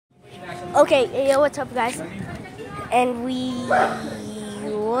Okay, yo, what's up, guys? And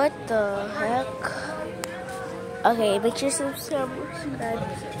what the heck? Okay, make sure to subscribe.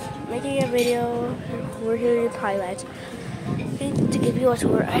 Making a video. We're here in highlands. To give you a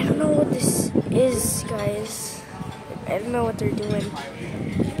tour. I don't know what this is, guys. I don't know what they're doing.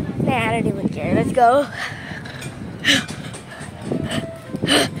 Nah, I don't even care. Let's go.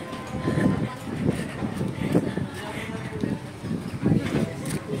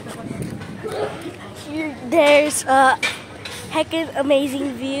 There's a heckin'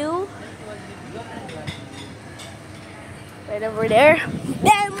 amazing view right over there.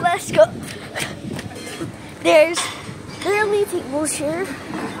 Then let's go. There are only tables here.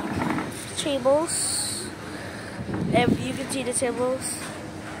 Tables. If you can see the tables.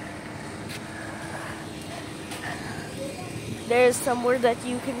 There's somewhere that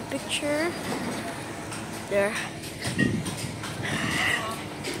you can picture. There.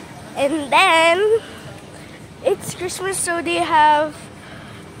 And then it's Christmas, so they have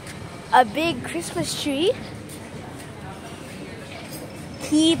a big Christmas tree.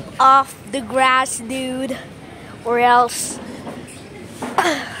 Keep off the grass, dude, or else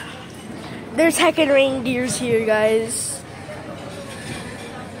there's heckin' reindeers here, guys.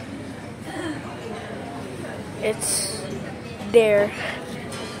 It's there.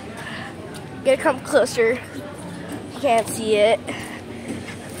 Gotta come closer. You can't see it.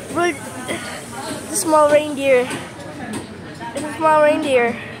 The small reindeer. It's a small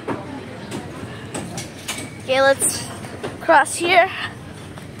reindeer. Okay, let's cross here.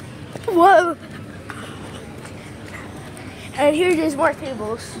 Whoa! And here there's more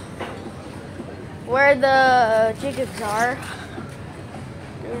tables. Where the chickens are.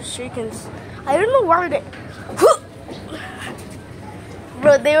 There's chickens. I don't know where they...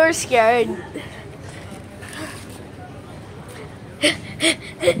 Bro, they were scared.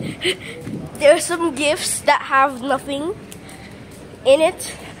 There are some gifts that have nothing in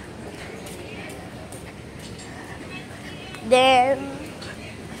it. Then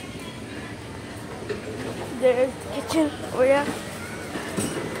there's the kitchen area.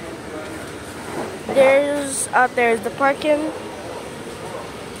 There's the parking.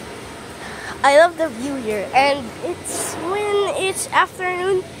 I love the view here, and it's when it's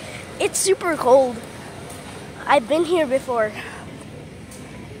afternoon, it's super cold. I've been here before.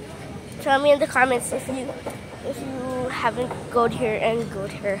 Tell me in the comments if you haven't gone here and go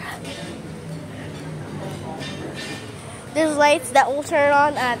here. There's lights that will turn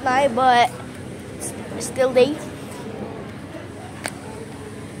on at night, but it's still day.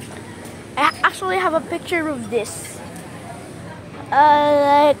 I actually have a picture of this.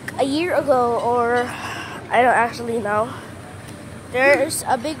 Like a year ago, or I don't actually know. There's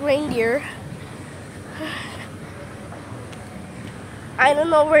a big reindeer. I don't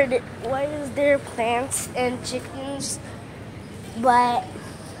know why is there plants and chickens, but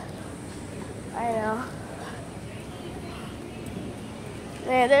I know.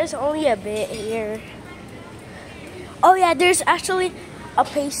 Yeah, there's only a bit here. Oh yeah, there's actually a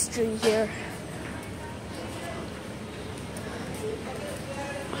pastry here.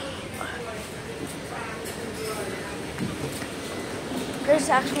 There's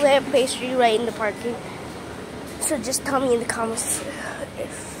actually a pastry right in the parking. So just tell me in the comments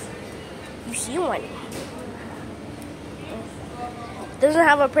if you see one. It doesn't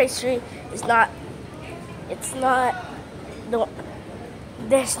have a pastry. It's not the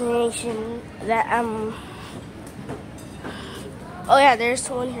destination that I'm. Oh yeah, there's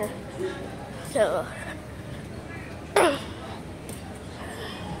one here. So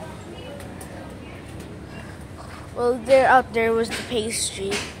well, there out there was the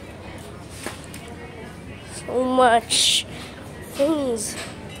pastry. So much things.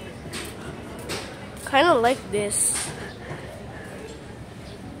 Kind of like this.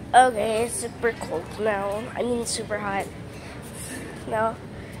 Okay, it's super cold now. I mean, super hot now.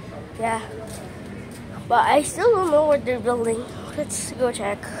 Yeah. But I still don't know what they're building. Let's go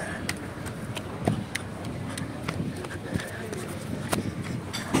check.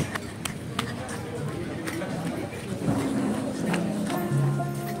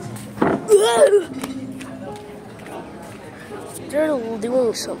 They're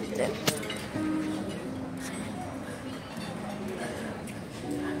doing something.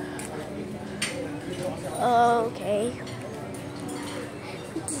 Okay.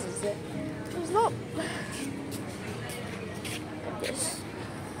 What is it? There's not. This.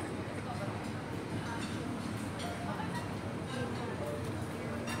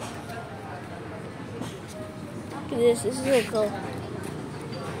 Look at this. This is like a.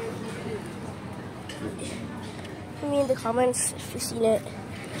 Put me in the comments if you've seen it.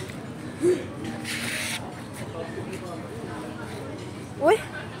 Uy,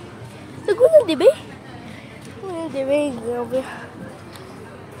 nagunan di ba? Nagunan di ba? Grabe.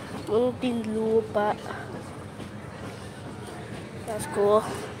 Munting lupa. That's cool.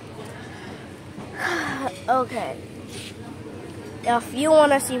 Okay. If you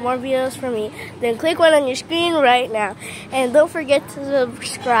want to see more videos from me, then click one on your screen right now. And don't forget to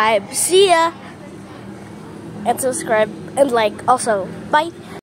subscribe. See ya! And subscribe and like also. Bye!